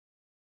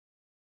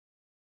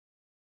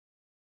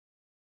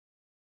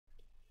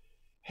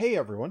Hey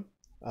everyone,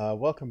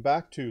 welcome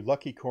back to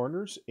Lucky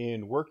Corners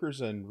in Workers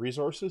and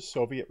Resources,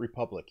 Soviet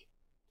Republic.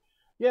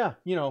 Yeah,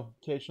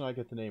 occasionally I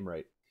get the name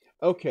right.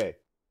 Okay,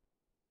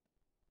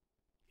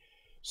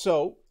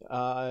 so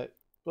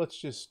let's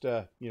just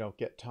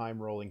get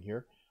time rolling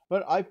here.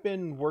 But I've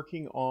been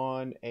working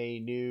on a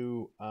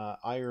new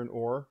iron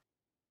ore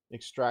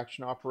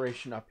extraction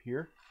operation up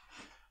here.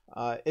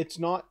 It's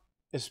not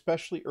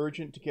especially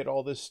urgent to get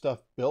all this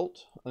stuff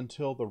built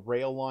until the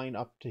rail line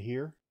up to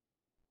here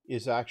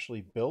is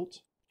actually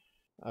built.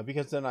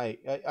 Because then I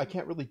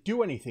can't really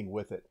do anything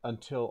with it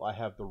until I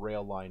have the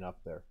rail line up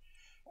there.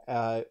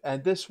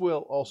 And this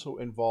will also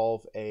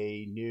involve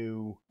a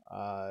new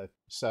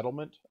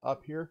settlement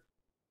up here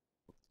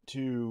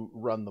to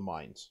run the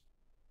mines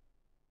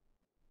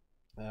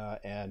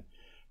and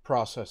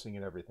processing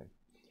and everything.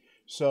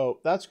 So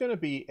that's going to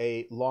be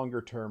a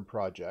longer term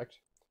project.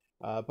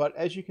 But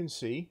as you can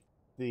see,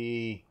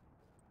 the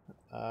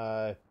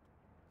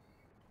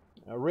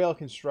rail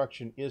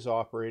construction is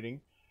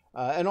operating.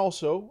 And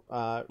also,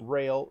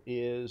 rail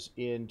is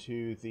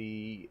into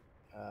the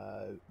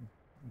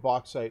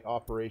bauxite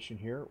operation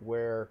here,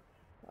 where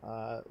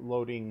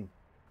loading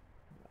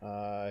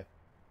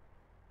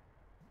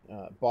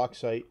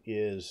bauxite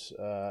is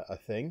a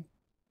thing,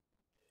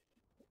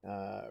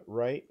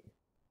 right?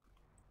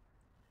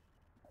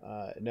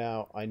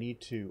 Now, I need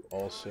to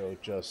also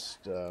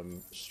just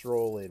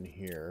stroll in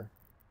here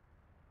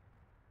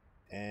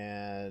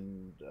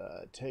and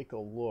take a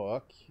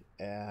look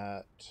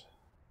at...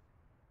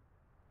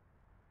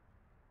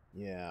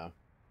 Yeah.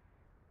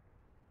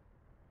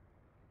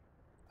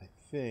 I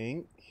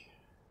think...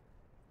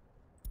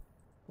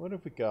 What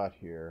have we got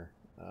here?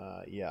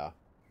 Yeah.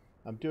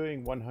 I'm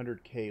doing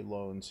 100k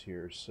loans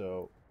here,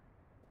 so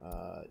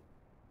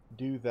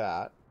do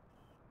that.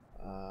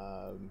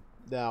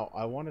 Now,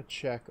 I want to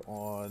check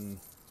on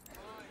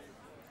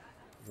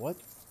what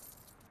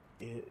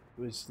it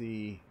was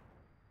the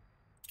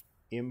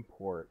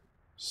import.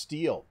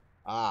 Steel.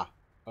 Ah,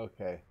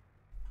 okay.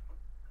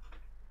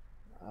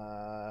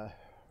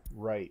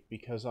 Right,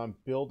 because I'm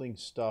building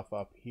stuff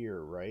up here,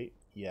 right?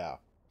 Yeah.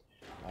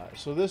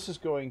 So this is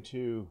going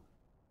to...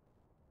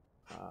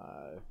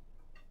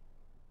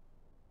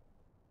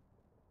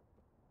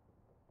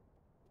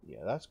 yeah,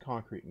 that's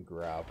concrete and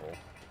gravel.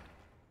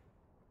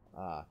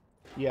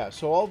 Yeah,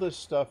 so all this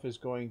stuff is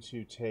going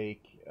to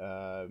take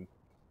a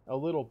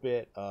little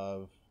bit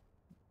of...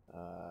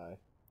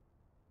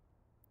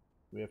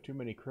 we have too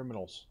many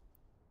criminals.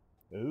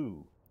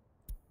 Ooh.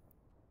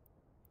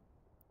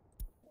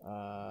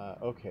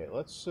 Okay,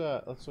 let's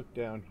look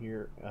down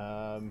here.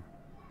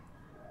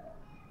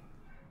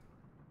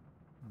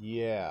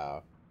 Yeah.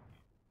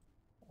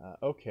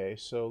 Okay,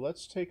 so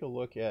let's take a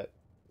look at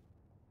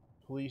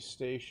police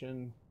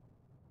station.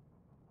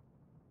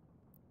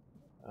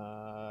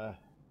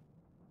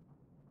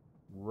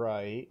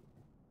 Right.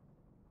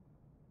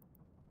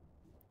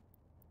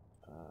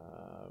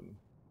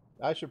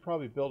 I should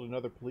probably build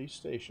another police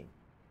station.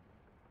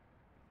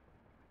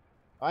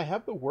 I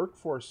have the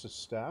workforce to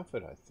staff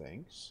it, I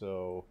think.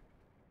 So,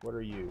 what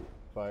are you?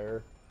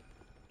 Fire,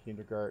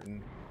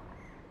 kindergarten,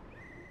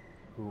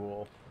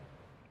 pool,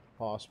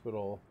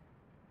 hospital.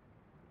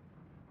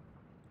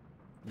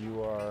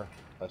 You are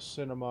a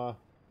cinema.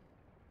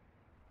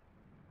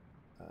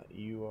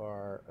 You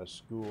are a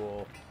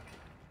school.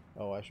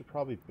 Oh, I should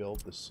probably build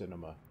the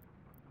cinema.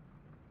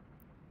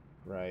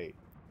 Right.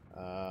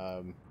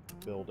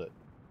 Build it.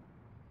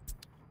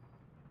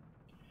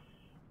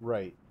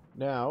 Right.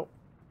 Now,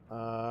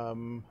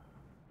 now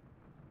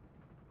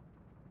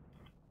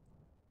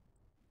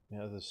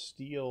the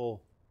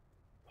steel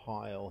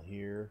pile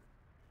here.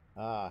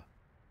 Ah,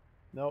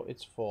 no,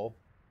 it's full.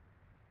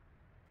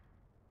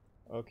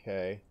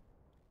 Okay.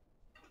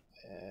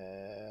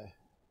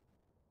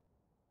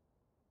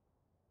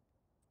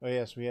 Oh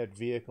yes, we had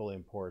vehicle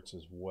imports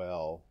as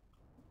well.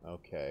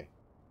 Okay.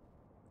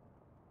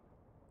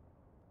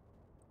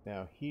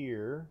 Now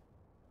here...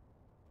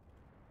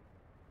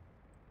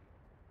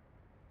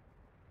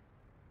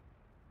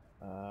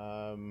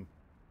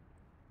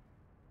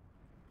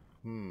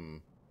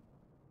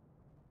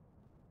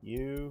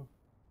 You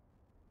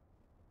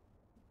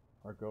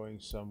are going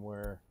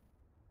somewhere.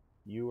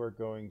 You are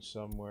going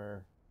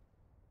somewhere.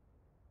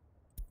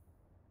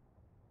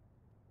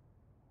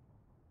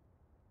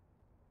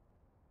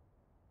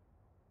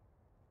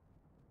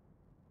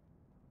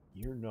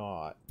 You're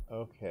not.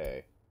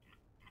 Okay.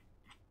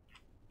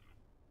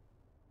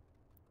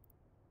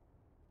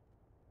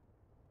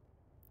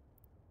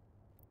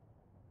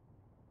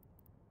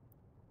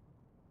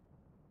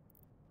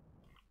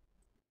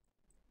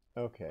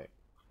 Okay.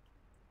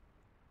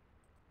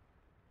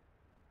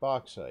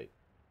 Bauxite.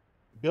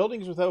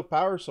 Buildings without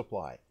power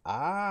supply.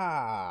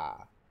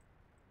 Ah.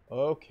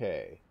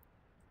 Okay.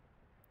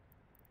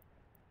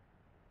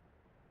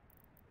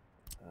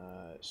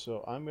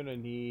 So I'm going to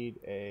need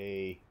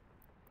a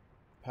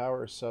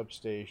power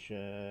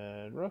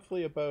substation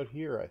roughly about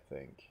here, I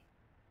think.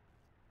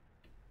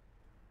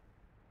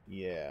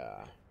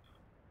 Yeah.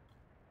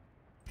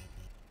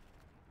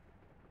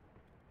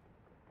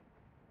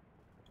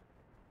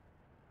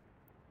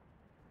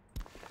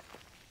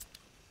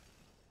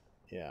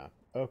 Yeah.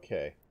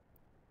 Okay.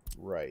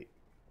 Right.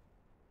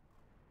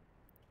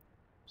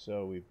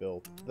 So we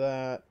built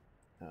that.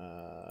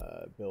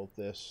 Built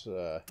this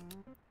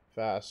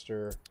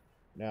faster.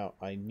 Now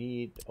I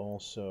need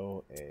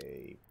also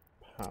a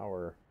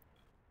power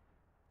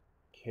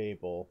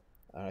cable.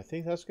 I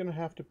think that's going to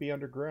have to be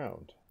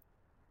underground.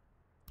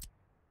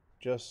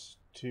 Just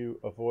to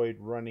avoid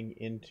running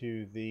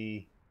into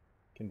the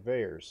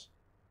conveyors.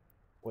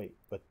 Wait,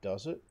 but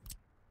does it?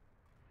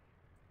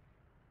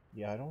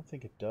 Yeah, I don't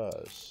think it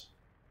does.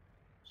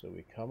 So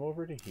we come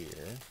over to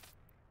here.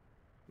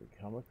 We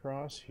come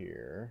across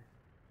here.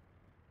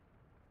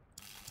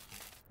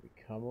 We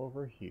come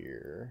over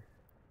here.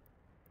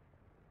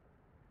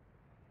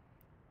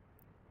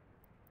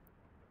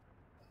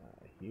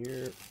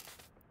 Here.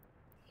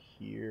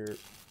 Here.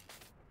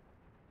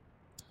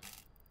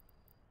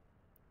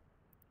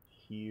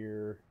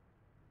 Here.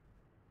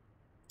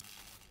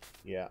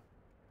 Yeah.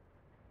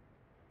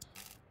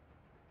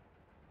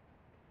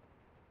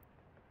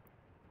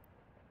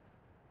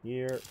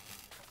 Here.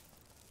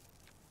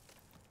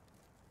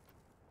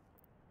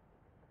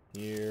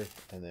 Here.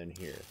 And then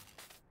here.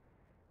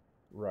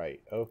 Right.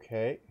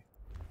 Okay.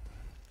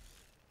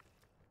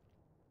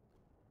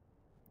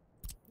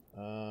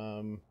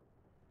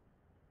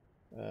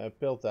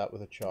 Built that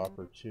with a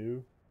chopper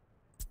too.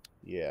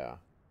 Yeah.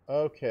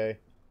 Okay.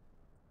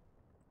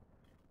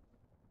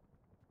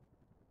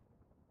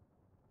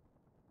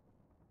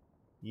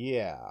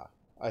 Yeah.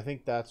 I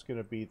think that's going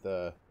to be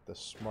the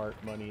smart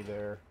money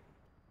there.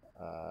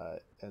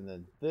 And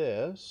then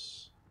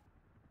this.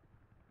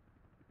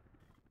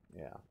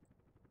 Yeah.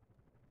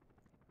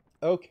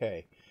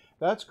 Okay.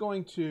 That's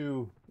going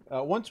to,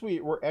 once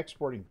we're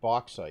exporting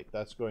bauxite,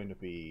 that's going to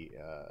be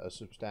a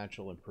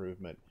substantial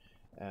improvement.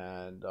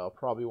 And I'll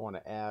probably want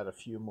to add a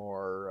few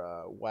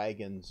more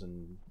wagons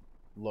and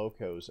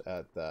locos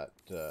at that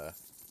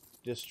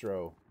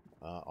distro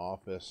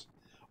office.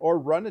 Or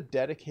run a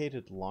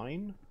dedicated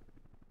line.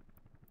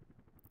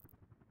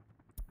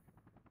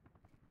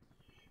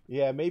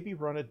 Yeah, maybe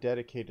run a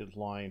dedicated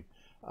line.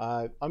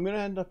 I'm going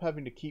to end up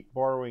having to keep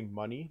borrowing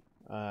money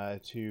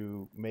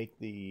to make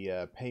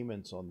the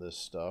payments on this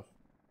stuff.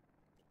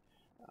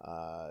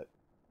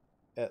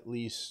 At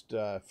least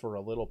for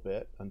a little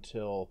bit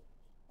until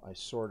I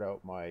sort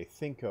out my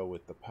Thinko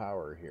with the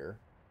power here.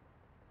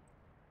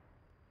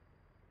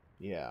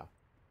 Yeah.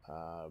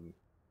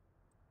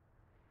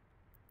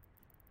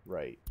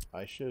 Right.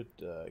 I should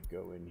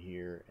go in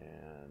here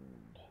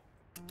and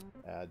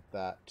add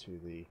that to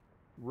the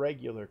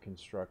regular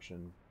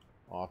construction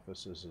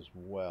offices as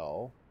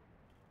well.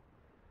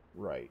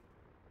 Right.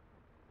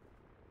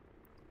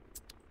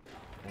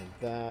 And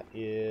that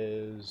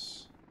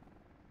is...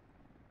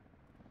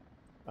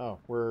 Oh,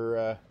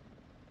 we're...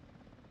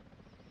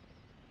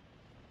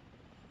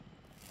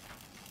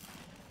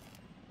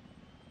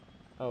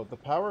 Oh, the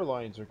power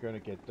lines are going to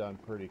get done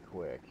pretty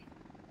quick.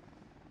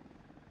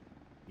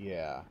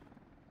 Yeah.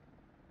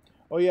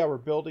 Oh yeah, we're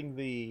building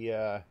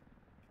the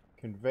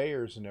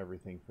conveyors and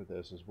everything for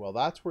this as well.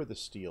 That's where the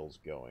steel's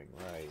going,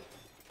 right?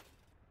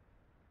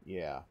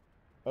 Yeah.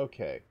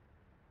 Okay.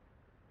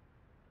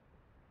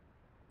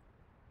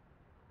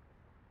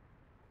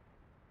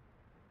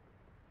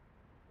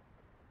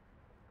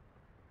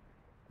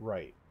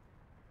 Right.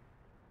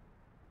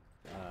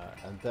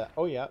 And that,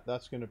 oh yeah,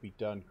 that's going to be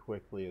done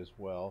quickly as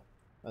well.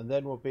 And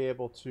then we'll be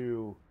able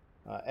to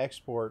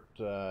export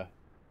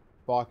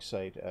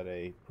bauxite at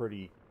a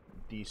pretty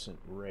decent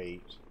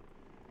rate.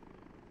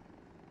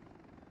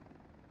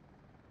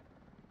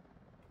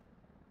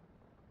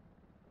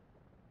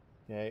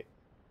 Okay.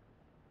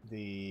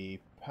 The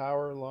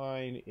power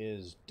line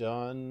is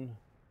done.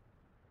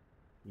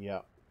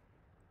 Yep.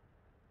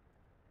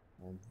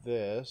 And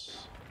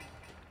this,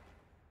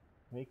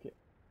 make it,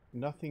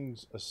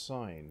 nothing's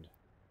assigned.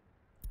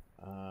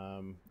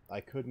 I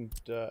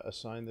couldn't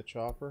assign the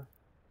chopper.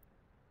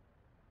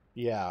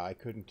 Yeah, I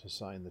couldn't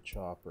assign the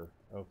chopper.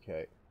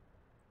 Okay.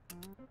 So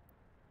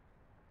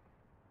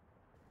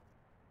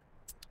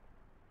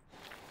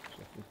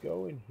if we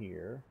go in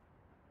here,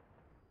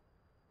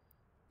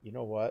 you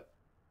know what?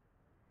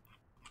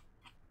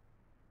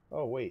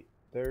 Oh wait,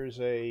 there's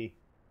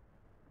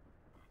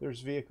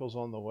vehicles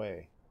on the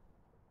way.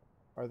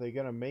 Are they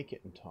going to make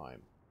it in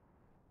time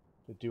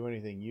to do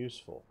anything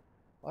useful?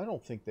 I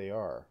don't think they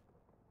are.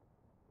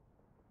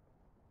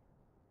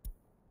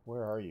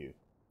 Where are you?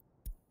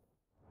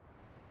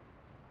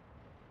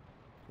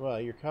 Well,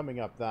 you're coming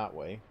up that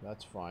way.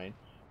 That's fine.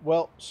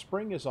 Well,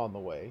 spring is on the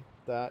way.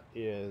 That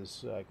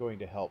is going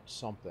to help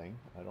something.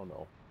 I don't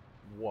know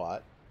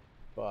what.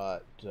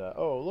 But,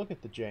 oh, look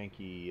at the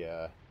janky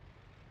uh,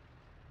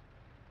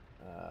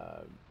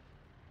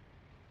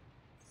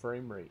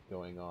 frame rate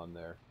going on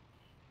there.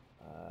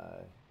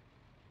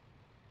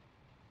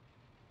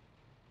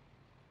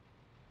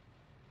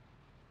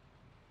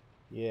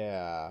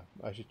 Yeah,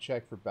 I should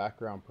check for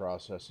background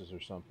processes or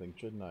something,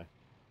 shouldn't I?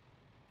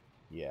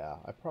 Yeah,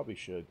 I probably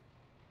should.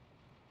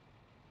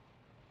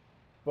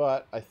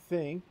 But I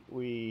think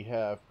we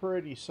have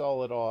pretty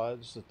solid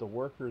odds that the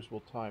workers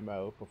will time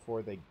out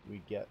before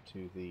we get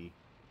to the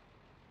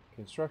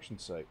construction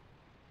site.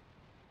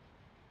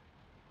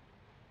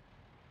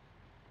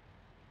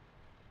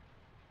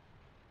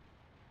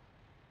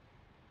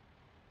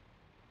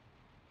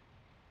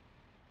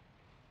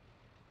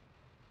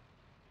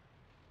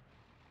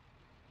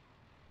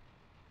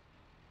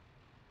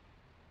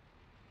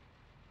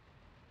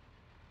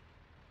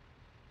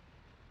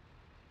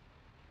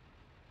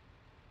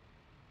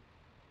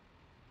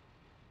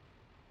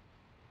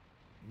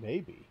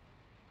 Maybe.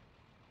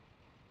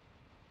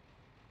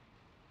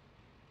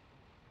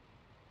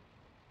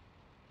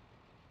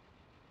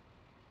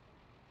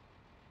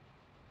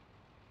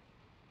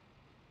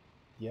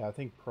 Yeah, I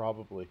think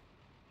probably.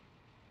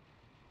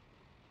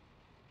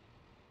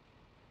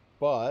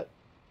 But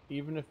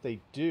even if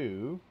they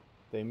do,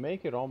 they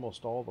make it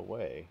almost all the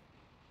way.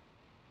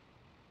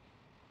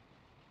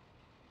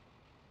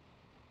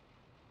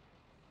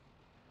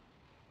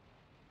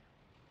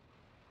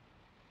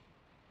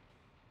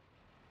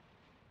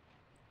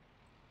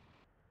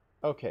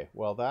 Okay,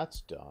 well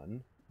that's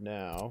done.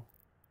 Now,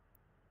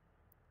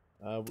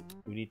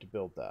 we need to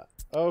build that.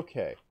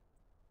 Okay.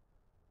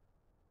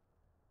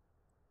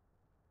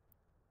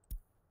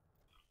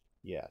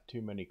 Yeah,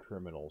 too many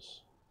criminals.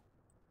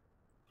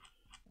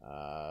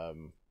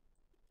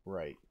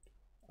 Right.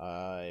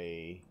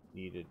 I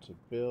needed to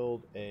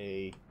build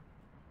a...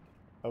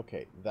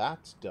 Okay,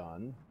 that's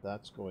done.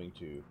 That's going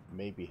to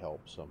maybe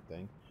help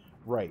something.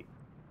 Right.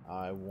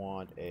 I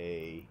want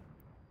a...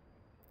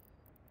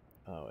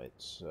 Oh,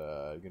 it's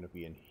going to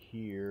be in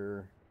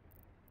here.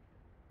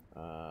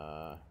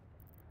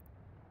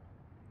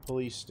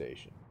 Police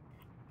station.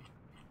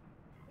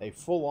 A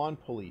full-on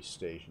police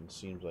station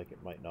seems like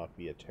it might not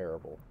be a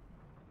terrible...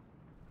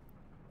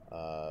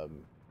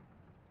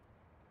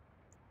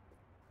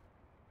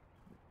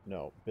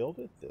 no, build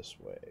it this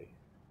way.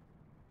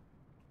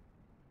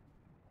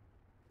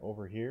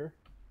 Over here?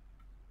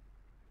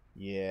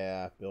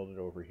 Yeah, build it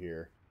over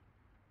here.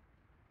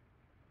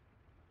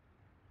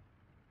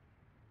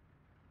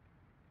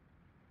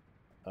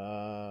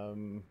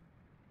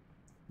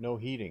 No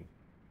heating.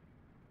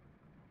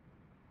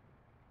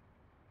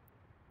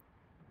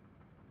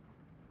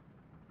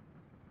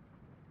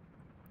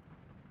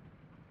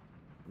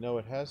 No,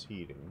 it has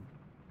heating.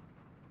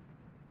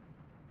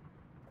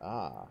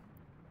 Ah.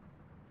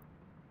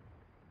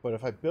 But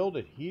if I build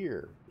it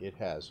here, it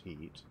has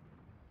heat.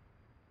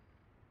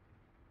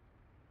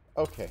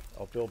 Okay,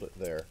 I'll build it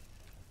there.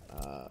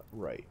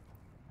 Right.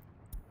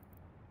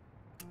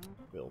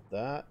 Build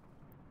that.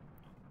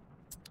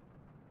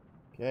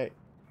 Okay.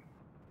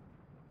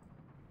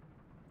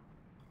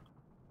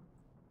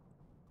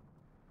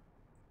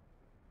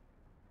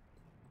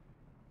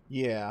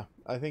 Yeah,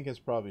 I think it's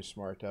probably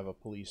smart to have a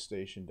police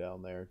station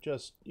down there.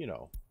 Just, you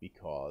know,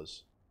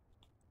 because.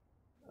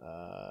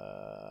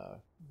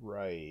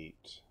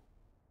 Right.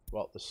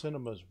 Well, the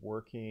cinema's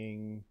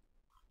working.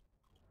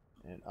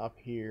 And up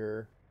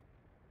here,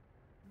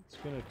 it's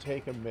going to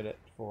take a minute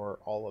for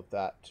all of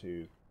that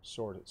to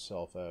sort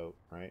itself out,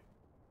 right?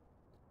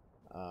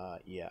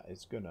 Yeah,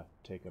 it's going to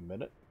take a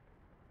minute.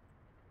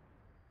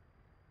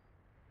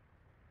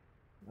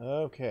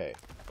 Okay.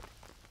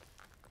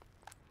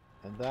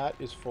 And that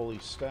is fully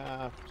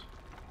staffed.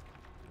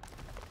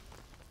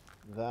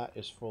 That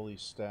is fully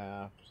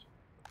staffed.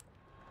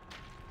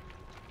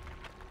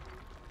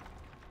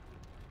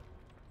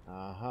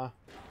 Uh-huh.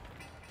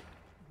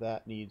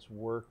 That needs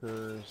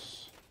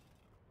workers.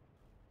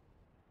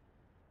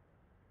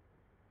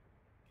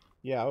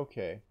 Yeah,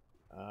 okay.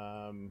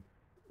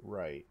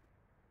 Right.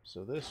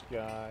 So this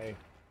guy,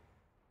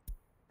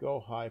 go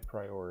high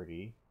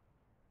priority.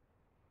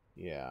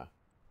 Yeah.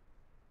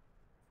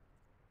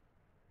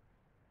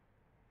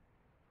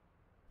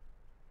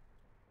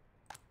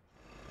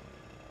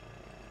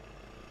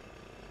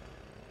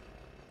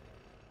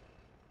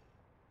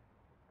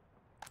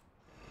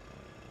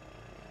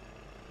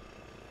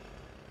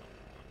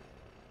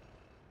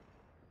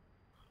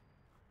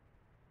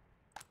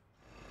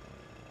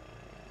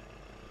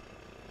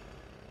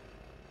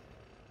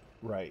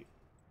 Right.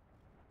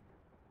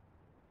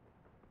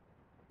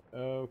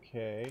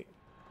 Okay.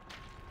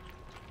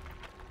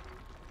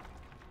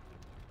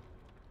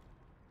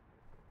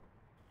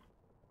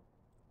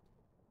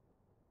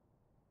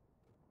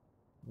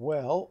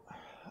 Well,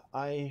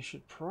 I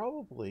should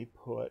probably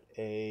put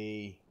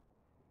a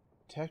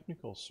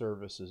technical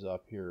services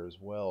up here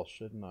as well,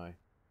 shouldn't I?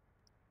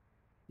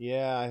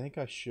 Yeah, I think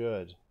I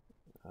should.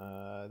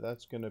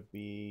 That's going to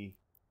be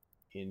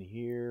in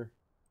here.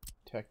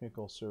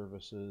 Technical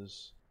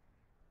services.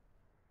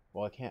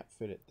 Well, I can't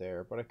fit it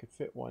there, but I could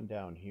fit one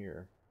down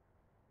here.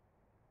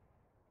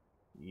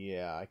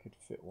 Yeah, I could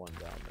fit one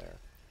down there.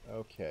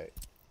 Okay.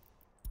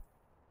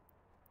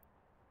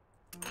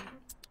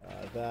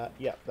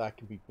 Yeah, that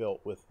can be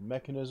built with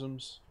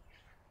mechanisms.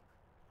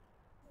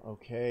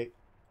 Okay.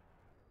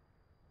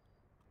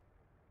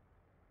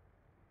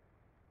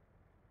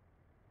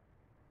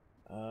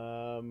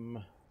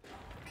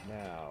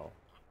 Now,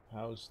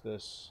 how's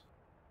this?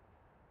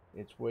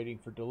 It's waiting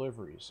for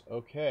deliveries.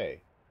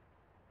 Okay.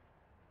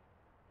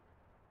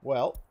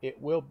 Well,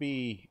 it will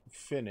be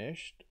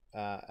finished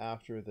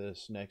after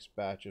this next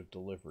batch of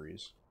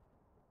deliveries.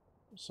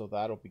 So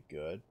that'll be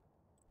good.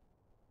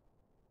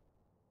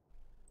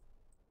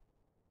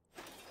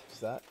 Is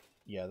that?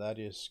 Yeah, that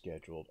is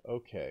scheduled.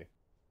 Okay.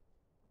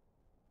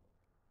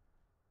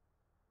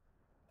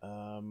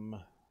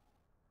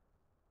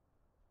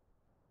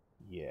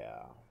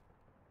 Yeah.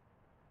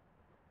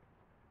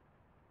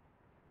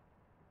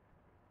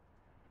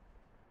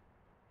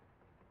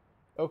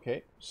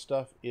 Okay,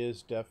 stuff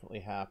is definitely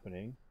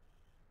happening.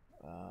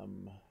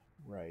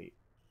 Right.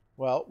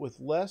 Well, with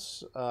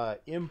less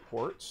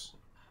imports,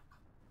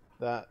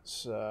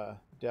 that's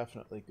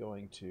definitely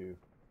going to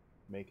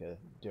make a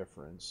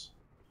difference.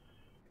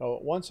 Oh,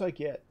 once I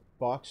get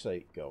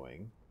bauxite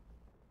going,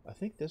 I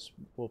think this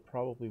will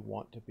probably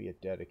want to be a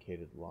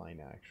dedicated line,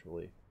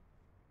 actually.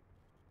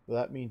 So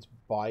that means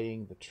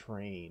buying the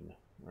train,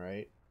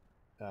 right?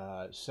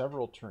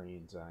 Several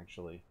trains,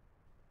 actually.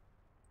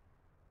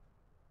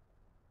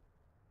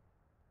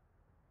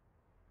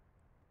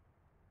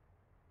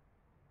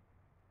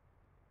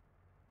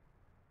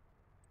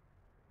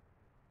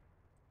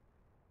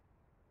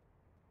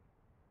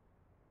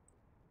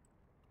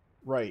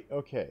 Right,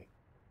 okay.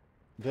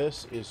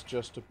 This is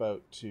just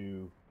about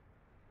to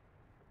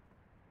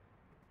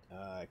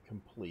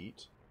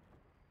complete.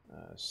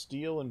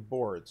 Steel and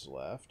boards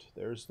left.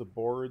 There's the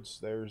boards,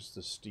 there's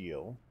the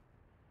steel.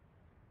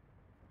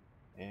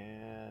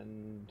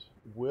 And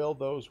will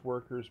those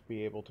workers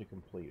be able to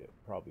complete it?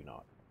 Probably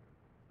not.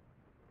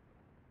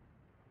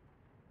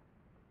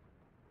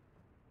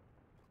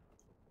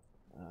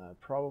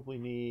 Probably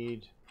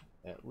need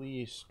at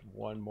least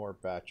one more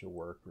batch of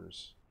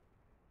workers.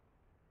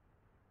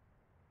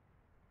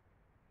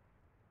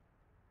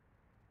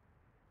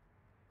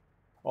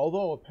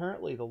 Although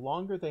apparently the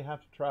longer they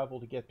have to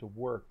travel to get to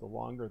work, the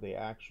longer they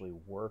actually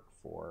work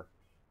for.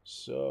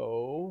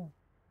 So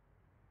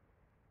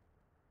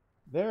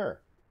there,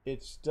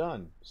 it's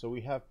done. So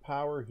we have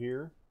power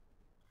here,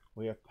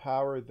 we have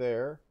power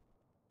there,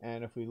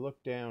 and if we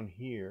look down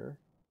here,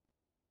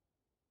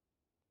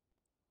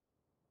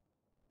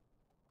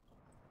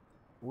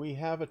 we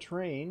have a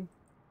train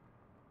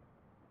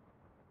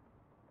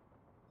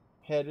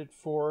headed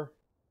for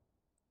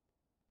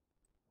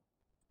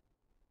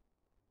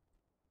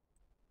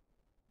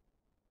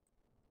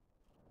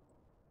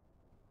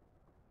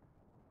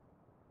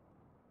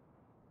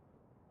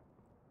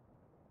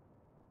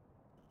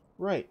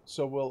right.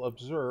 So we'll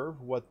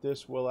observe what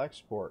this will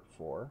export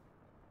for.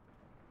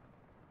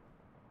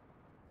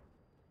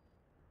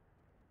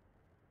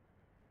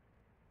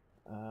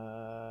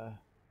 Uh,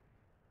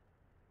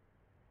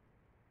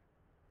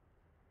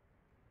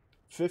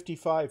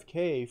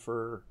 55K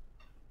for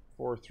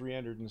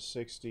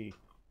 360.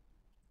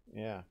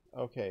 Yeah.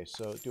 Okay.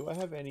 So do I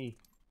have any?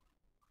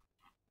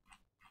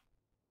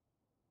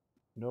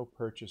 No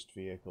purchased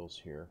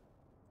vehicles here.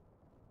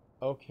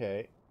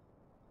 Okay.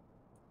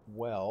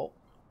 Well,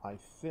 I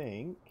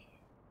think.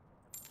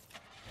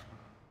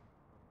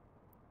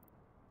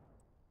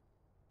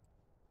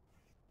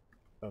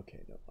 Okay.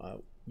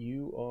 No.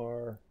 You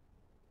are.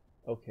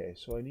 Okay.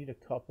 So I need a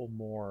couple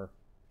more.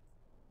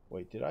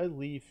 Wait. Did I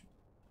leave?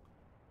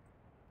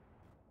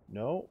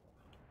 No.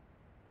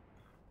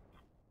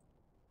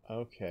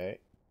 Okay.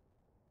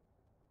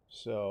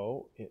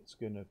 So it's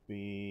gonna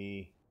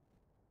be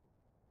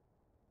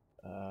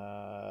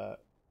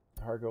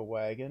cargo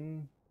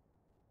wagon,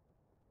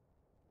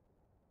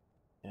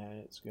 and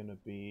it's gonna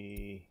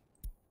be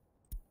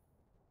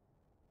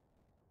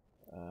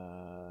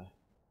uh,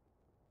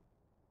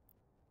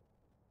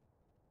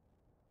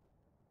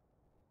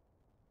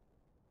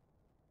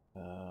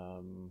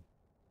 um,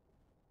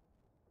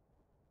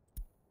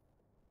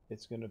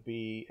 it's gonna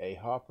be a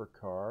hopper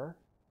car.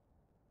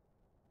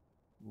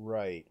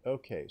 Right.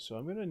 Okay. So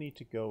I'm gonna need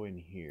to go in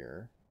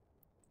here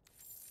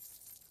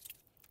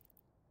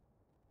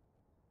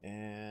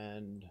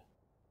and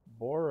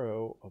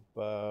borrow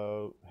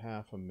about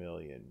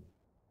 500,000.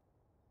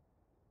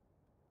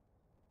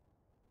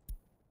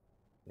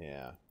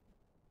 Yeah.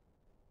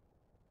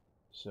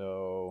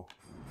 So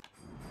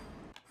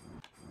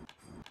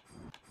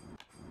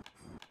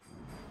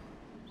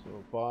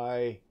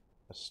buy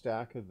a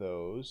stack of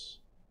those,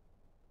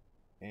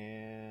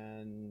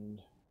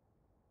 and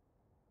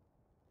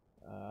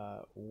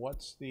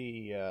what's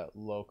the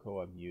loco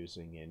I'm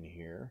using in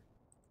here?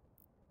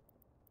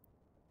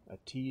 A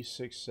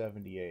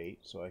T678,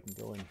 so I can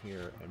go in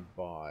here and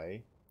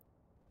buy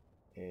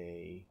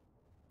a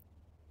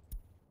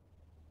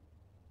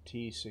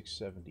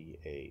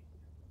T678.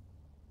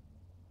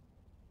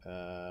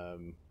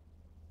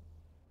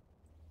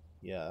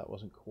 Yeah, that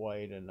wasn't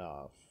quite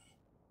enough.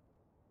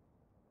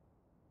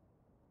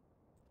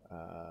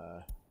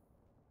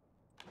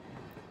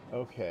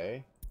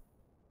 Okay.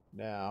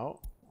 Now,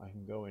 I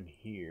can go in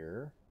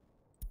here.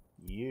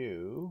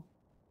 You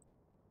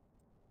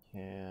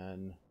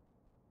can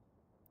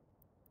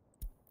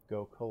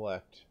go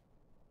collect.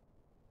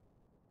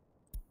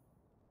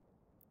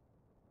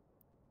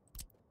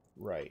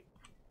 Right.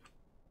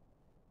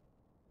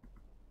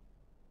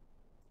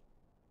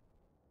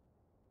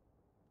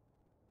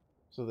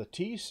 So the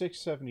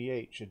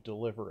T678 should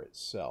deliver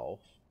itself.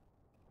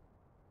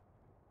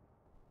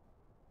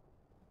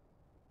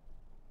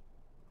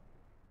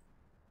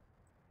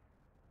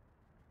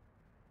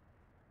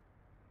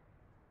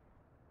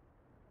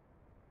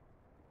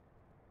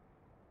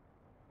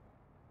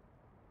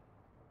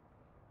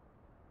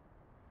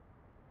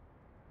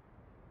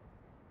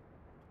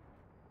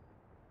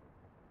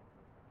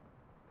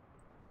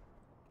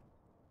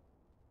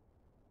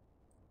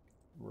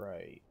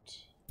 Right.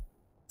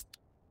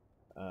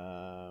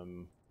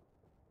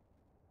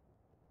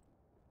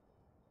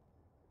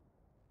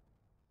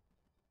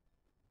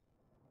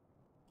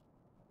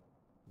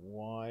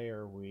 Why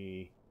are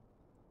we...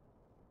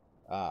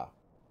 Ah.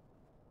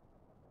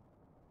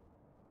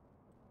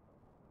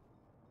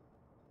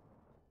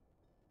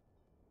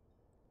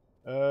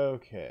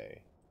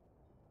 Okay.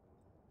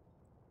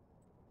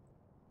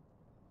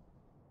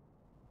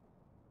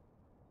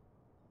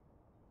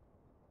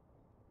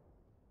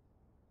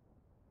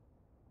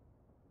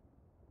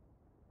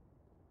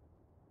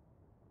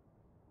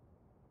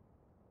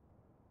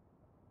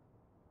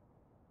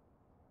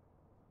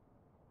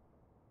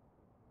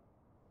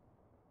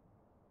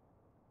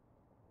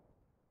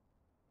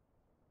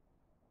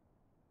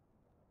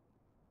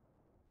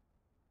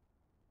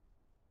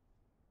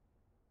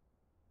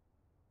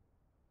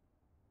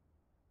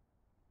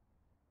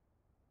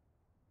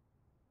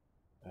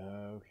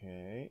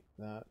 Okay,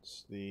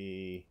 that's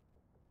the...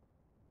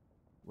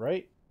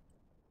 Right.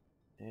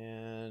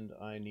 And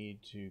I need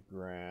to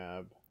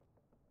grab...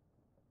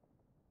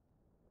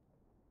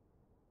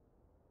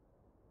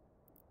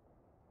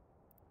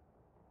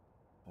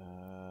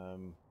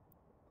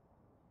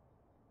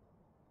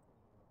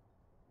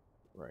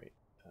 right.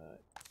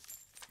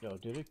 No,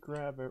 did it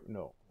grab it?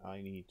 No,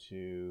 I need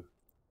to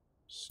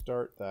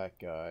start that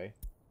guy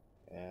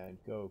and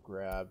go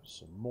grab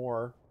some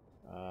more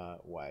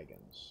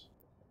wagons.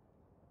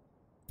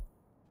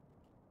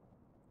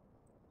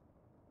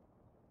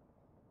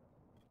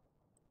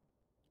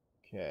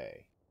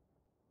 Okay.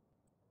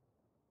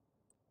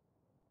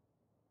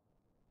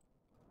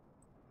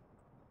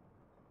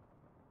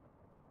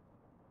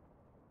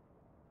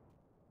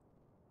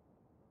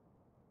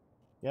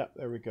 Yep,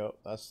 there we go.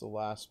 That's the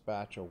last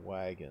batch of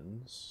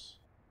wagons.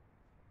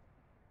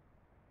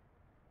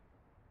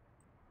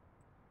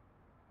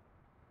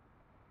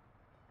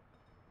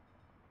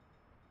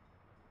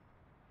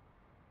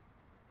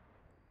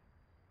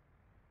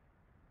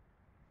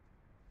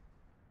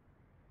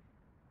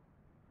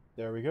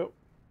 There we go.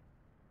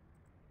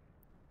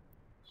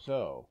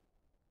 So,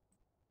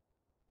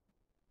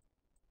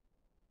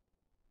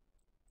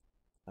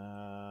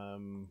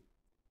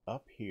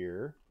 up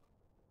here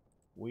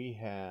we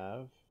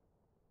have,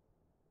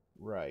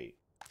 right,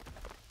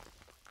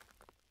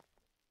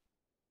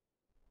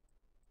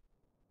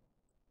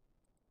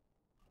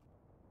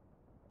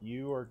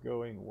 you are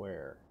going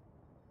where?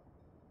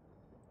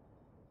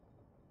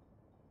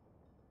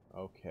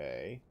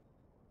 Okay.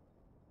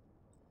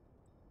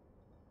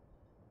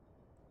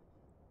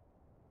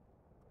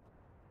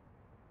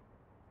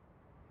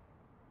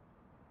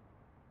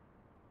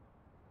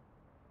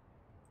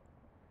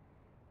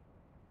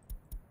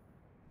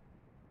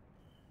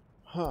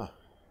 Huh.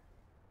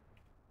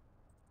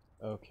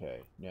 Okay,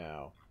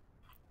 now,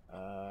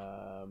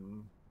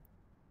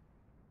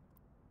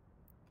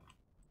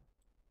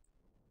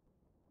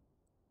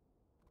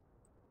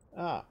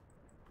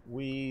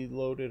 we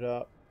loaded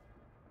up,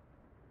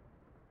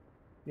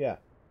 yeah,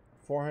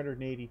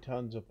 480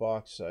 tons of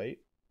bauxite.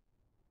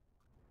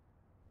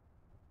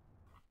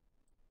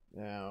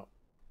 Now,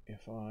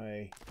 if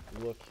I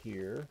look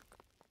here,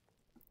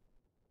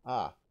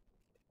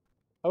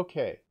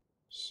 okay,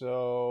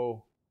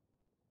 so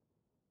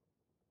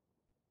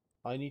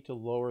I need to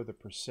lower the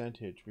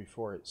percentage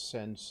before it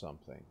sends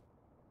something.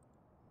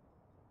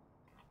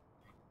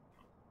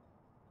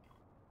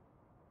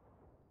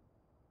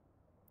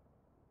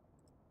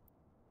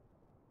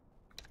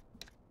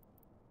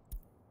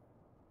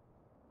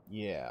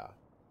 Yeah.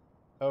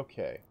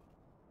 Okay.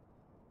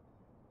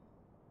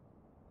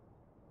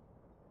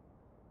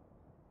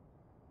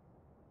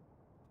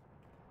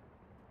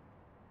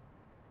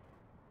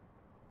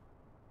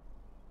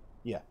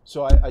 Yeah.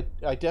 So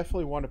I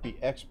definitely want to be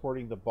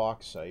exporting the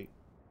bauxite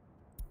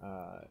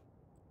uh,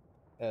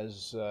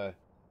 as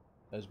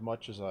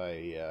much as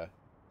I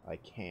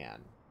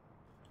can,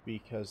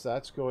 because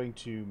that's going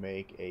to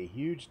make a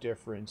huge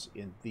difference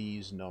in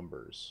these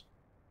numbers.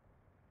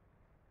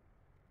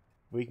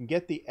 We can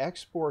get the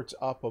exports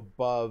up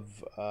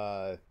above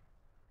by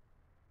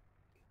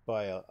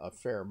a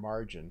fair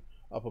margin,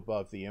 up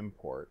above the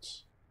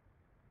imports.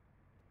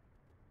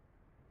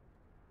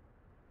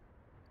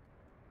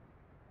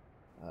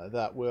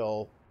 That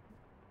will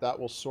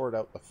sort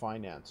out the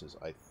finances,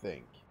 I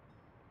think.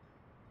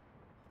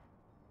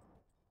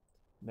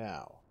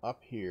 Now,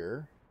 up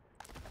here,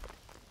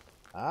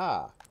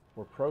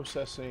 we're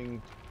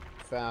processing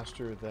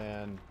faster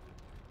than...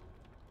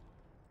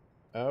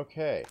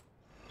 Okay,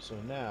 so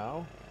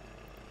now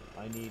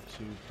I need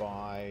to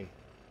buy...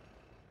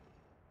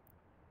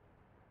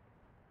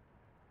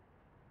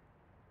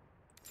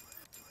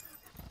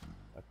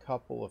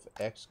 couple of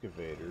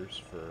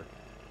excavators for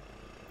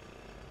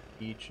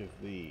each of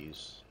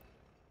these.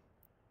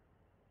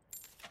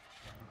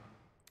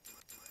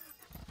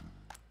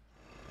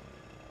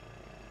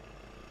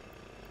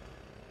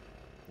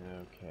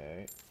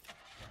 Okay.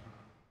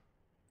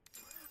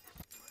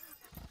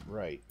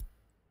 Right.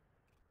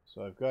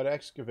 So I've got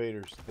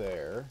excavators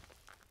there.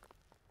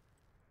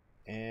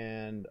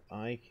 And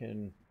I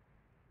can...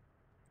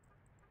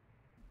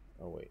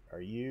 Oh, wait. Are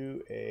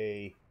you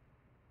a...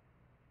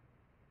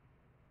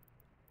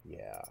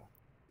 Yeah.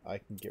 I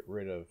can get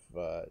rid of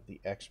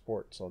the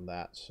exports on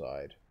that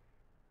side.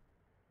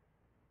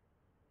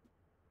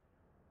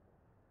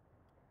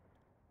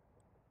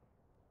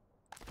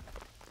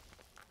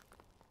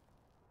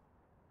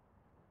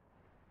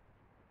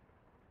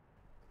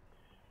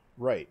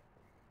 Right.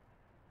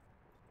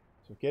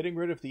 So getting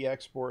rid of the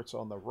exports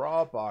on the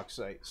raw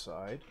bauxite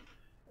side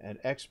and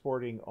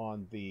exporting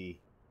on the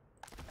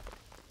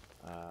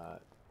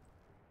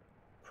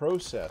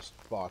processed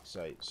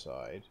bauxite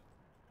side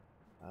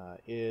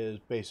is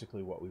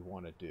basically what we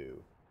want to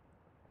do.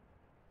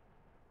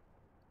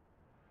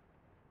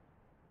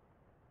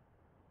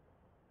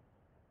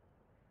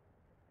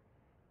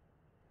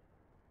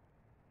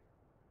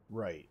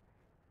 Right.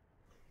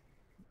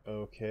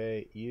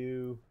 Okay,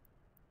 you...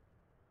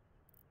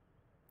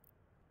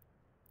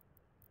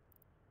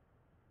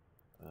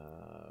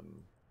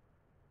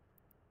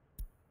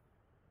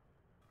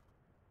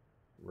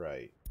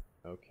 right.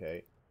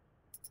 Okay.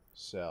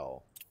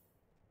 Sell.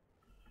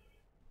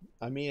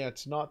 I mean,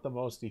 it's not the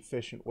most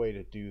efficient way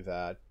to do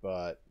that,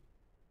 but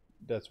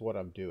that's what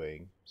I'm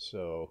doing.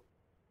 So,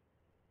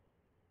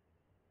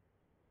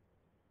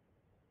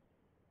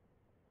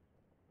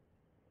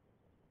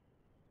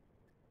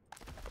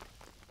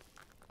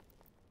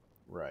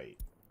 right.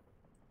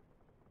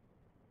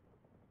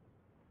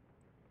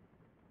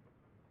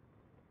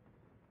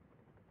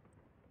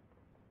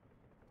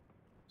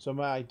 So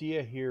my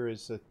idea here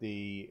is that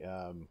the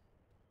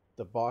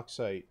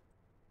bauxite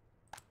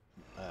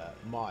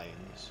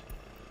mines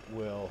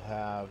will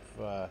have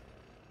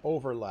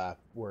overlap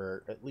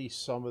where at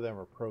least some of them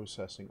are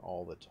processing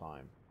all the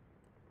time.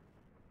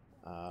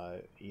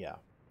 Yeah.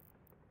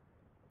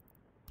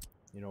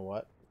 You know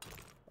what?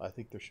 I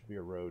think there should be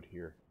a road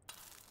here.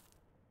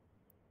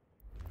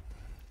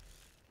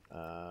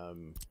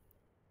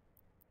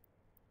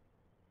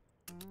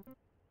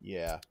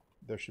 Yeah,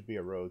 there should be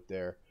a road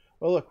there.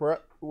 Well, look,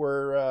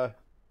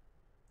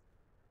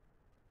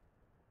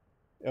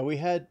 and we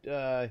had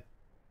a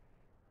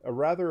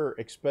rather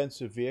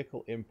expensive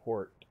vehicle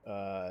import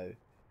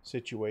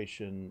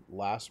situation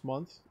last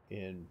month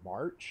in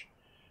March,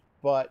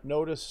 but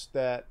notice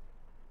that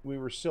we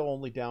were still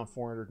only down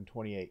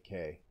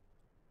 428K.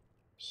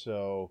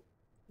 So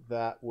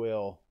that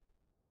will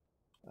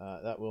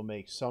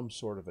make some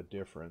sort of a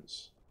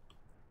difference.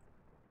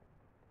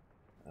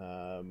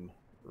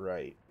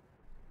 Right.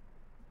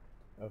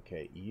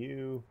 Okay,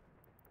 you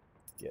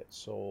get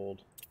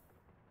sold.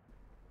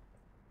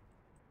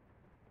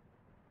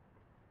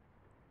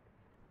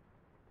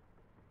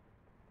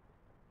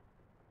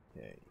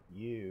 Okay,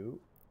 you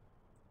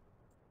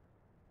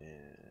and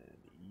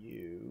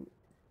you.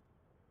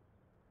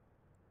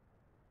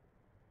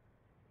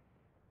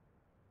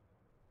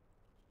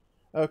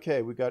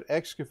 Okay, we got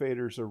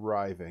excavators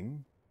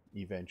arriving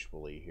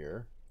eventually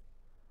here.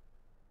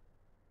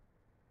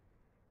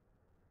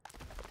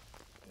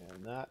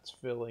 And that's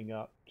filling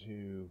up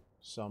to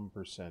some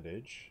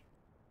percentage.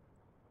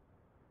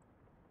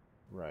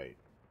 Right.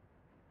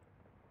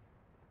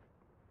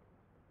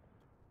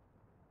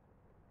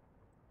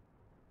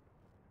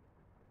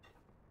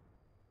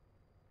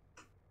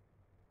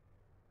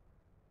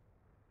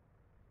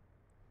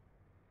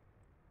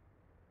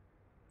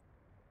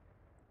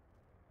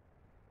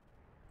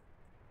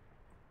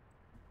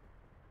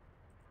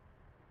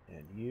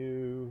 And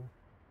you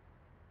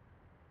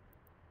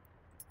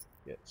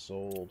get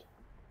sold.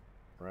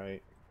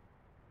 Right.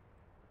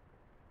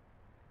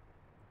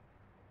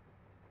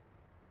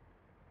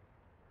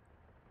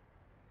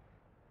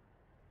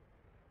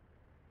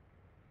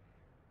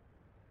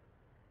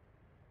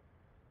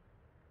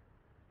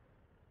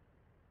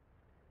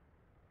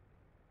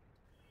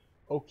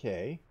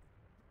 Okay.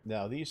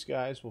 Now these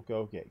guys will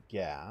go get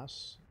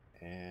gas,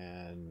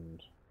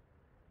 and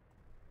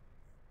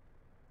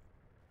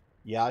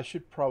yeah, I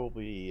should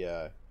probably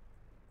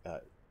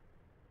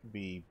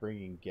be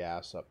bringing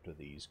gas up to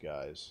these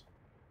guys.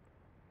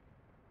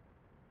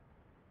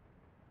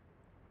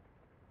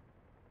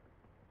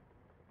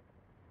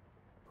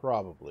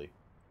 Probably.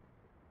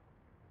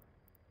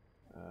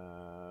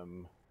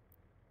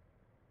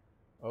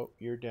 Oh,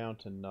 you're down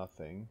to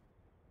nothing.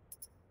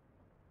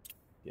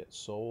 Get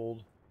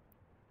sold.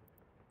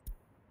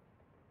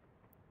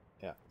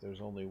 Yeah,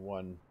 there's only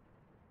one.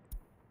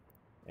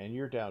 And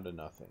you're down to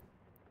nothing.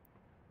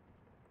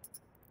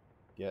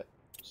 Get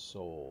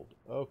sold.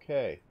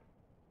 Okay.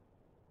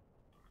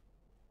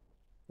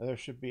 Now there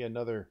should be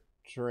another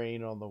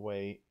train on the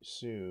way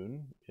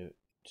soon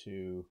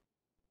to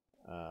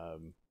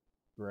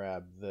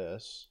grab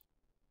this.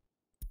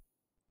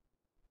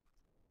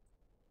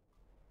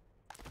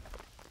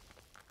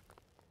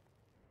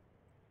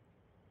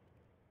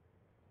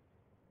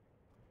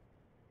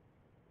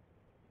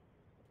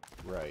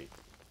 Right.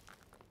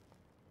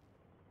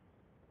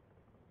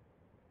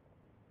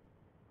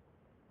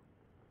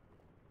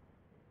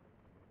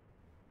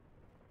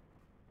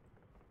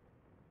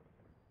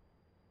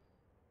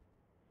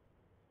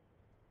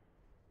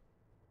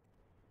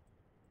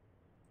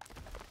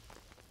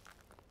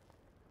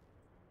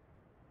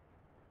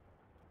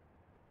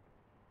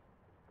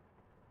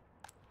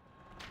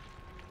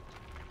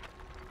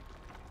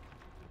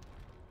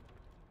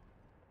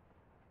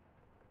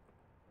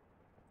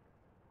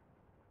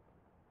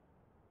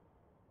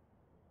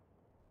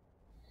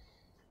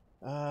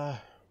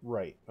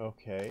 Right.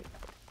 Okay.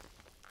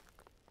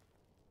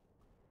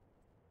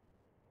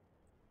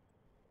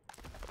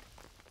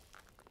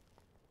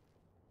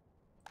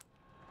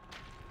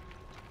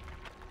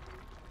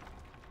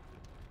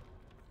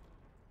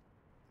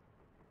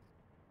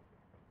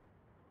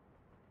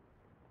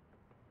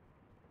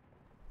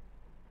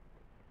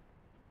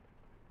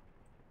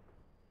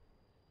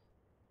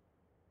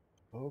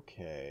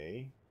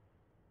 Okay.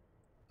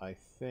 I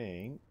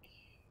think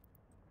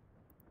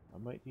I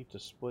might need to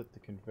split the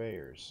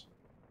conveyors.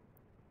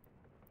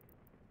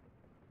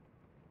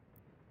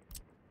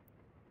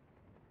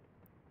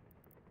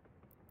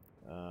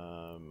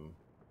 Um,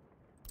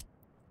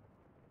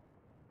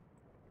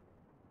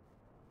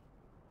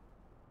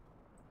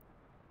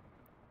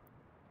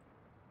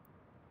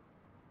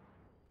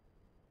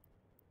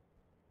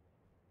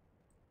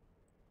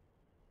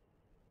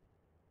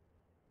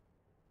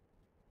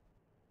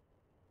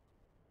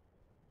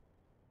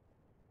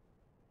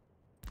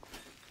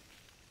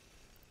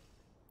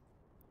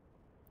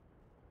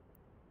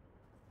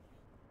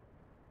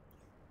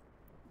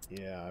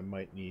 yeah, I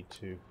might need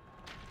to.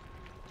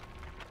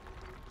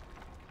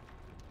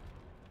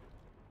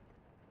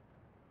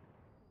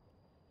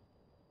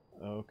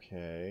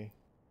 Okay.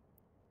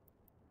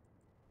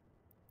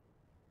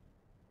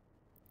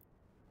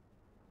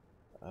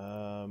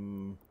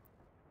 Um,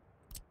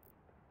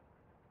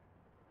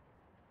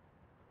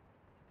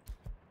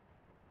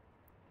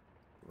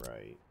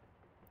 right.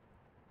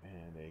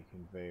 And a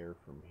conveyor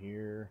from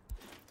here.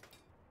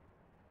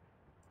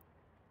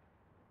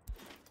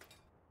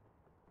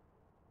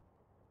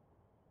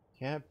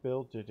 Can't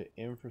build due to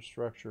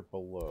infrastructure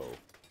below.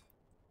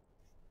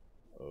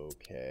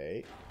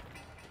 Okay.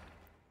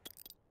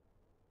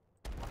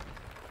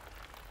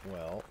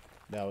 Well,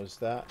 now is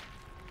that...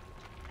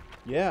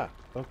 Yeah,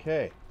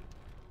 okay.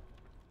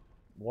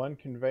 One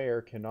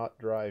conveyor cannot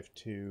drive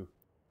to...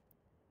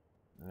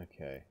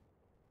 Okay.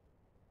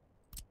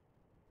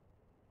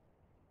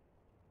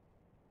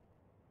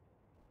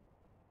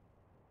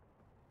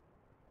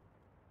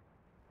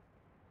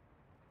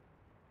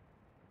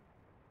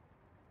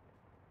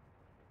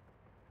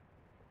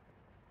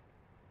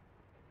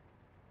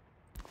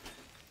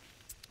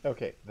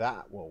 Okay,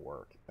 that will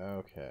work.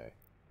 Okay.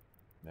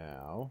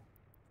 Now...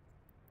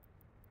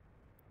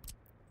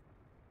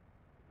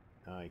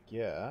 I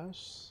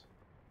guess...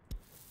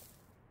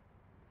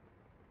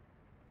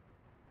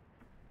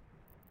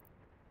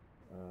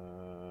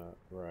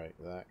 right,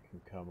 that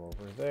can come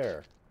over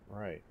there.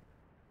 Right.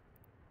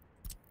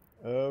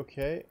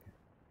 Okay.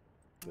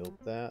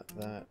 Built that,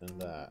 that, and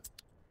that.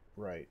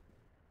 Right.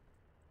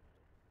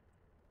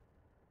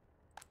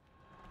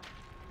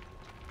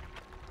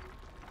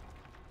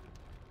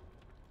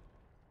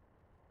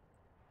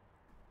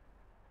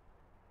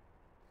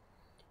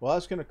 Well,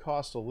 that's going to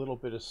cost a little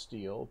bit of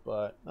steel,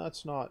 but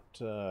that's not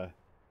too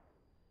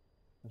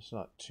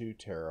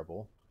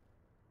terrible.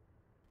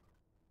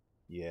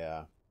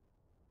 Yeah.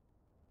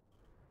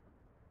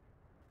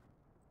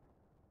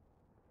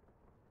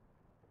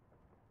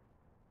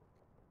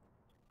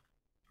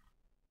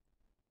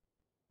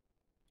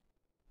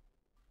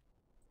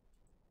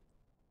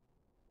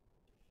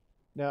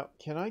 Now,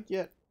 can I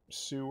get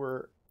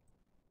sewer?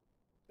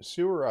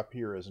 Sewer up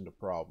here isn't a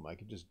problem. I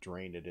could just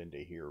drain it into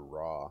here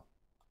raw,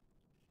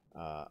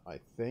 I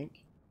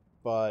think.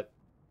 But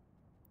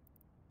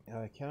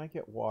can I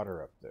get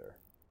water up there?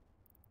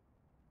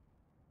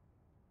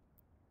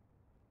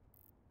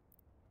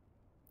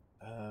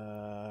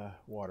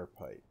 Water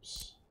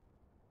pipes.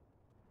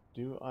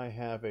 Do I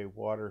have a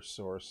water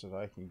source that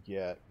I can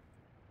get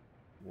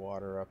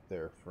water up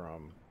there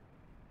from?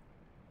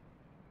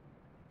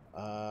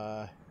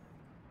 Uh,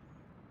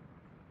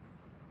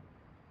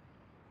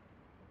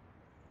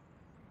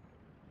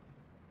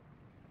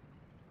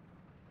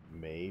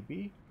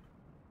 maybe?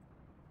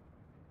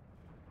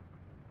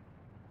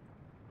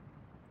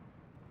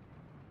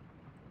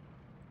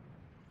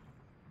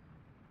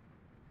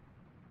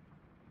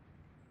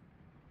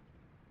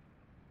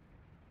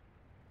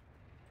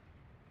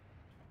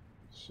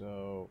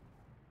 So,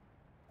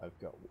 I've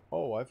got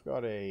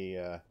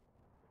a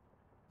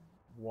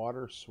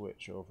water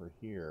switch over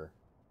here.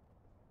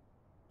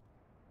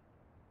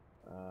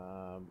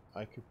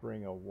 I could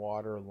bring a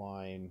water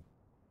line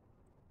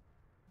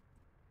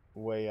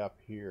way up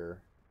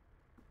here.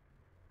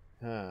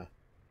 Huh.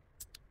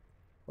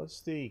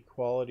 What's the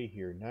quality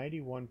here?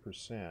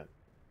 91%.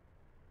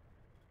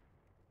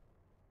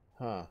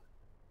 Huh.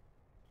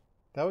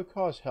 That would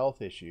cause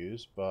health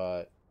issues,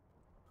 but...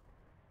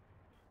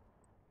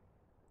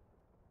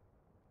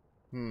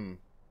 Hmm.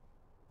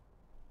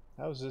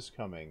 How's this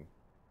coming?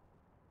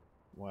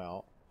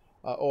 Well,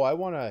 oh, I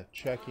want to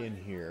check in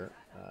here.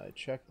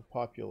 Check the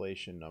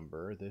population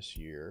number this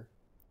year.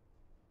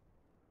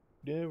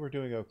 Yeah, we're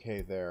doing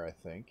okay there, I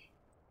think.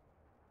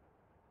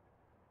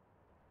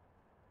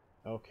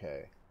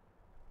 Okay.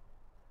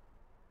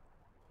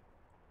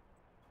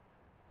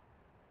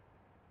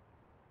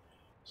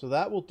 So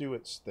that will do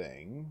its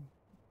thing.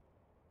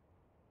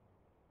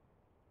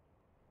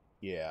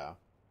 Yeah.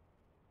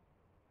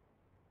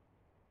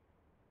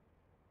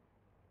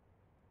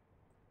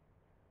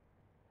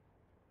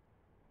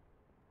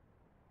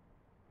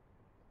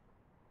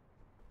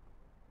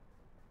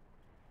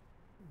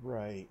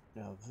 Right.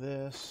 Now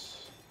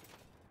this...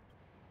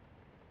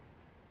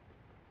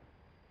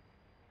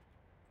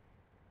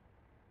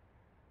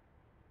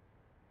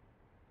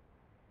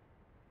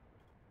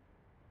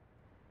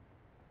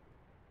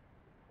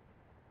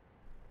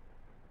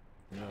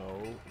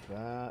 No,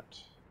 that...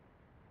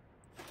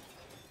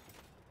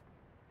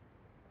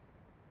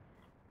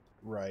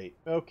 Right.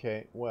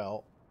 Okay,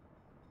 well...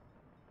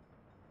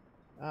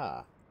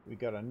 Ah, we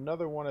got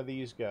another one of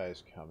these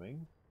guys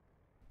coming.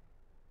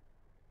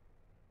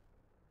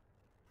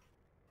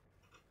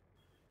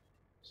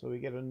 So we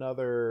get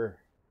another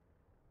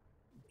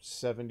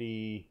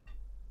 74K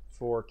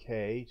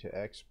to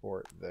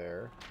export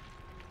there.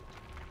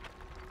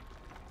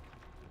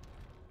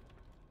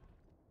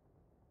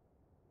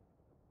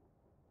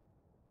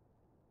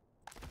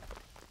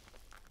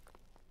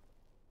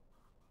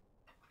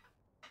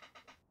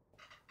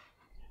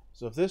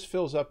 So if this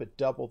fills up at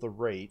double the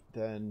rate,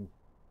 then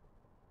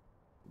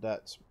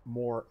that's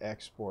more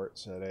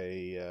exports at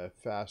a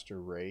faster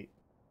rate.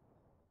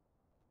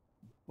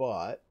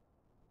 But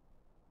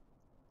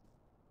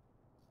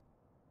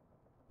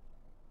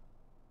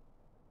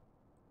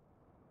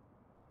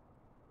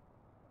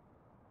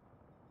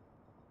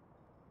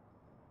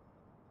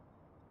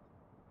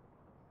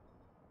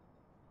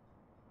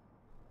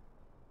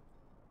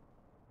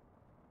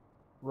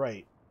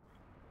right.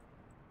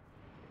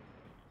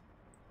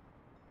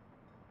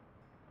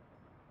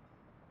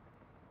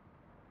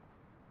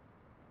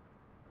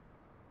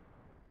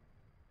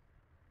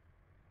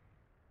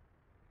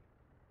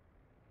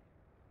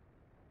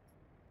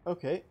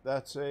 Okay,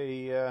 that's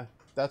a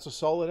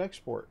solid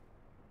export.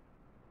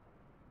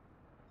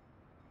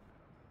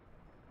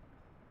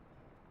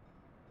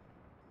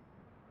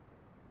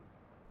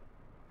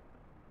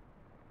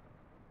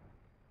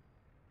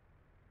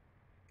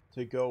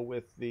 To go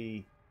with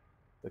the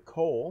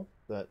coal,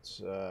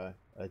 that's a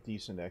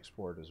decent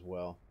export as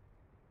well.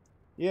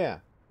 Yeah.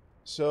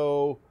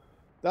 So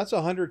that's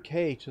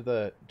 100K to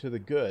the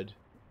good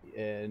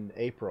in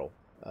April,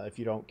 if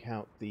you don't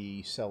count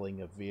the selling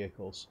of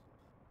vehicles.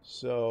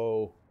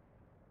 So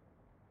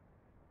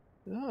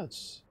no,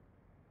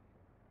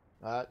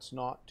 that's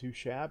not too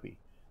shabby.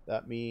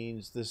 That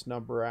means this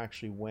number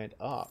actually went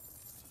up.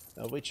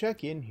 Now, if we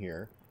check in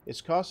here,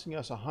 it's costing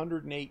us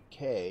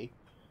 108K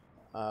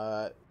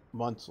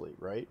monthly,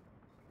 right?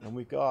 And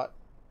we got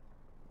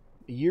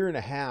a year and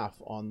a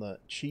half on the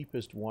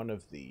cheapest one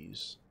of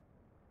these.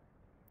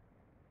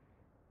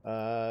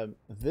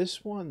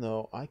 This one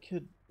though, I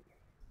could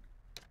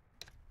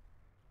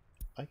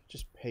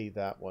just pay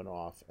that one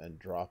off and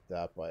drop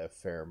that by a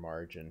fair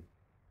margin.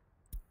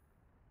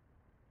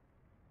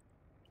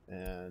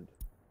 And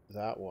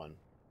that one.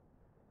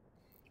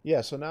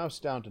 Yeah, so now it's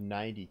down to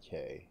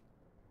 90K.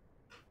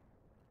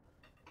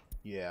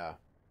 Yeah.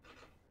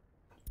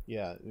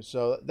 Yeah,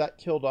 so that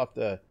killed off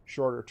the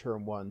shorter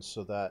term ones,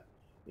 so that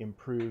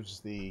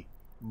improves the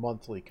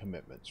monthly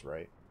commitments,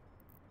 right?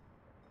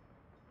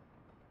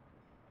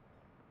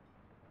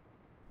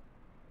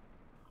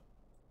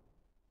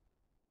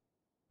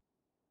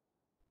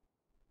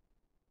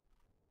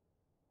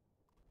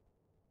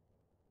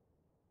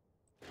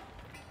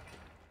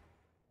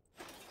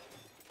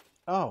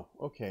 Oh,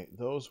 okay.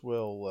 Those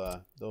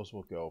will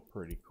go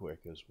pretty quick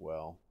as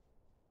well.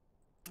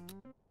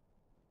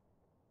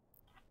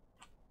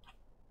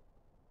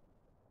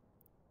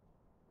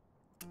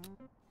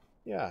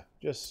 Yeah,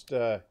 just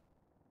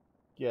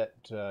get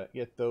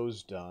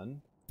those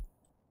done,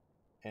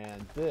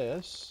 and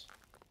this,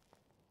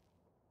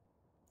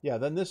 yeah,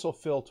 then this will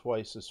fill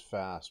twice as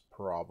fast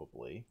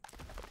probably.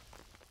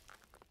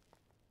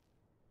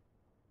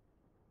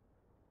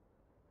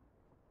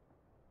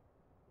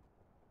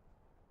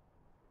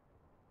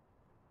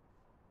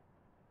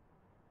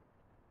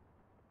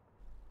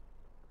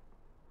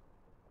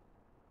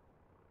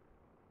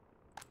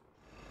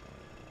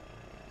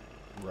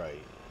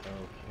 Right.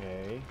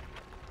 Okay.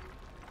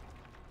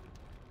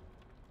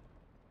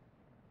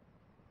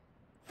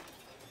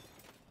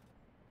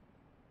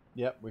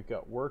 Yep, we've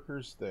got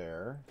workers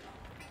there.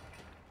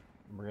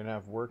 We're gonna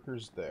have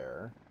workers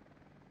there.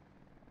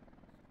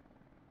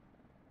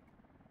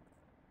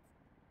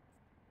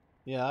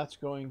 Yeah, that's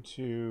going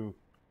to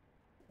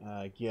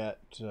get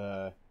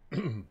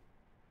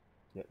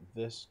get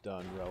this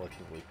done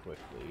relatively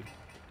quickly.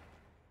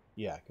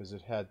 Yeah, because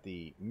it had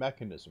the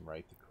mechanism,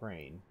 right? The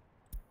crane.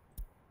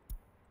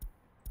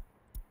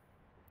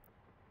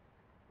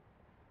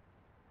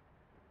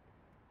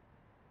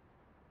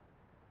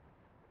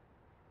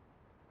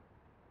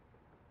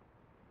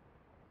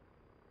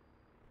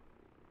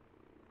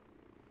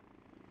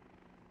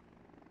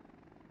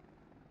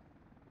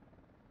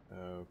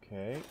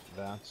 Okay,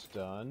 that's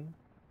done.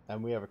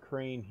 And we have a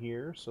crane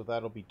here, so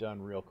that'll be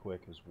done real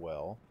quick as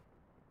well.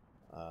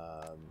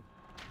 And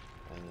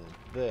then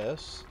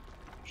this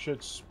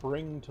should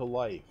spring to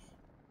life.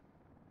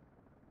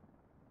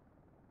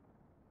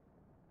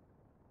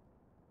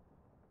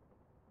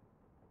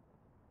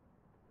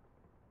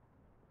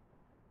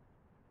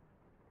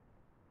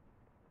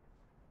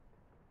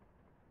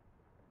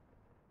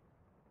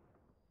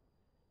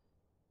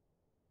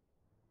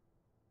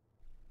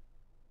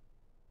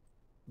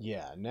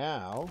 Yeah,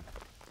 now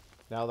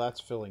that's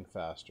filling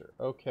faster.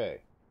 Okay.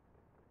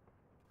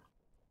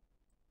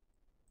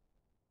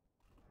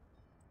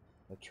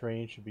 The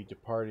train should be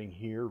departing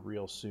here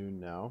real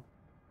soon now.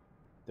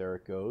 There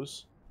it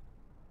goes.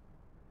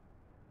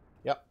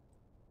 Yep.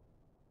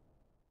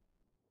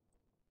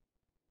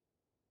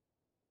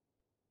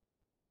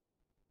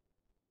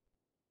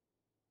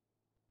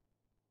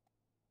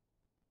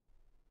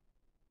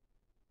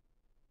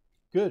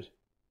 Good.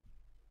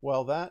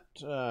 Well,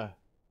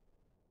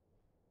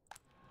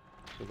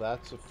 so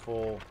that's a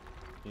full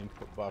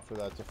input buffer.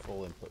 That's a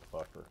full input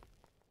buffer.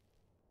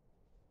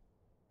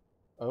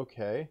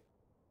 Okay.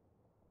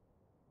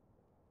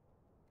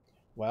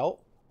 Well,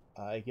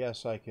 I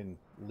guess I can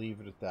leave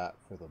it at that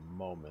for the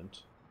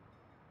moment.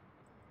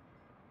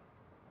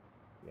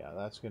 Yeah,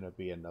 that's going to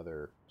be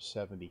another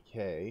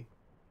 70K.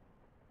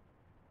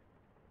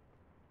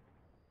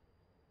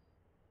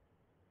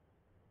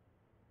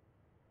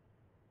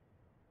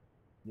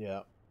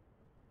 Yeah.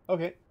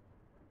 Okay.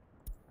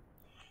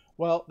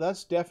 Well,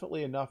 that's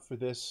definitely enough for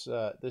this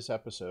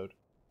episode.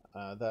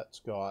 Uh, that's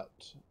got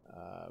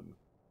um,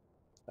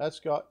 that's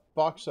got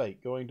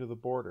bauxite going to the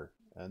border,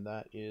 and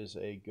that is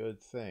a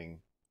good thing.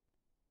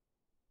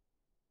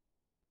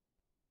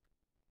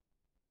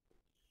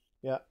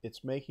 Yeah,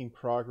 it's making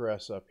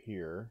progress up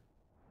here.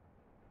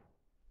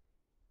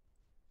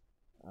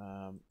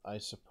 I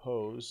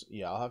suppose,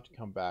 yeah, I'll have to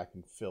come back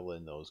and fill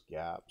in those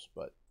gaps,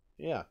 but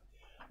yeah.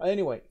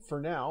 Anyway, for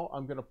now,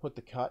 I'm going to put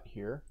the cut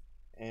here,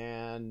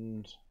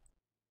 and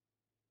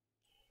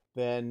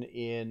then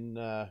in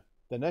the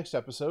next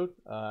episode,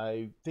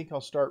 I think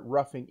I'll start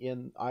roughing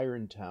in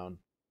Irontown.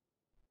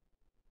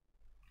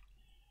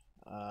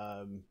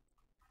 Um,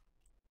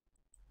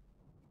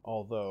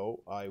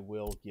 although I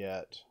will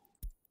get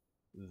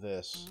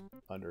this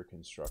under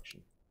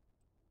construction.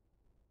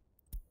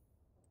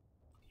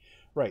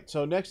 Right,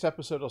 so next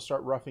episode I'll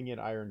start roughing in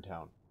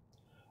Irontown.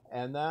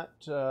 And that,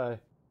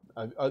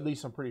 at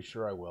least I'm pretty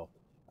sure I will.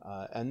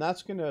 And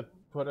that's going to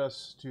put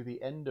us to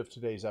the end of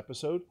today's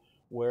episode,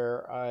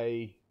 where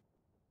I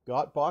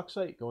got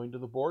bauxite going to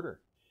the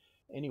border.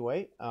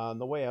 Anyway, on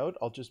the way out,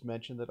 I'll just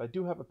mention that I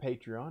do have a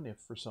Patreon if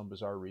for some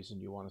bizarre reason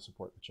you want to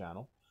support the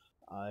channel.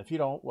 If you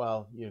don't,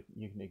 well, you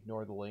can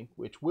ignore the link,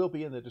 which will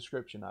be in the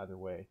description either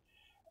way.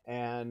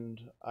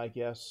 And I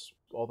guess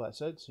all that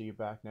said, see you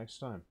back next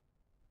time.